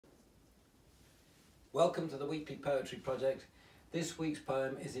Welcome to the Weekly Poetry Project. This week's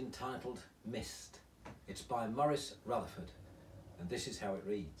poem is entitled Mist. It's by Maurice Rutherford, and this is how it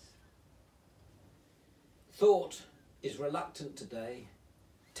reads. Thought is reluctant today,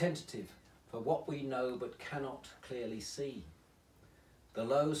 tentative for what we know but cannot clearly see. The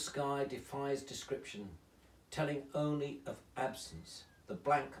low sky defies description, telling only of absence, the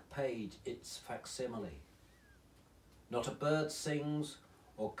blank page its facsimile. Not a bird sings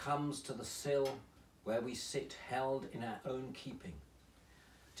or comes to the sill where we sit held in our own keeping.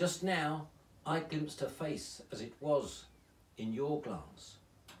 Just now I glimpsed her face as it was in your glance,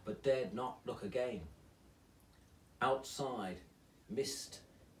 but dared not look again. Outside, mist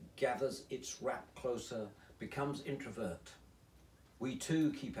gathers its wrap closer, becomes introvert. We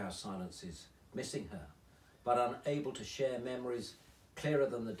too keep our silences, missing her, but unable to share memories clearer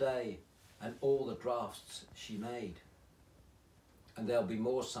than the day and all the draughts she made. And there'll be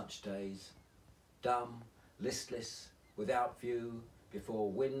more such days, dumb, listless, without view,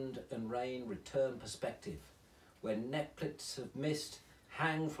 before wind and rain return perspective, when necklets of mist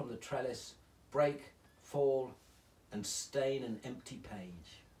hang from the trellis, break, fall, and stain an empty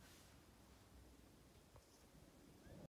page.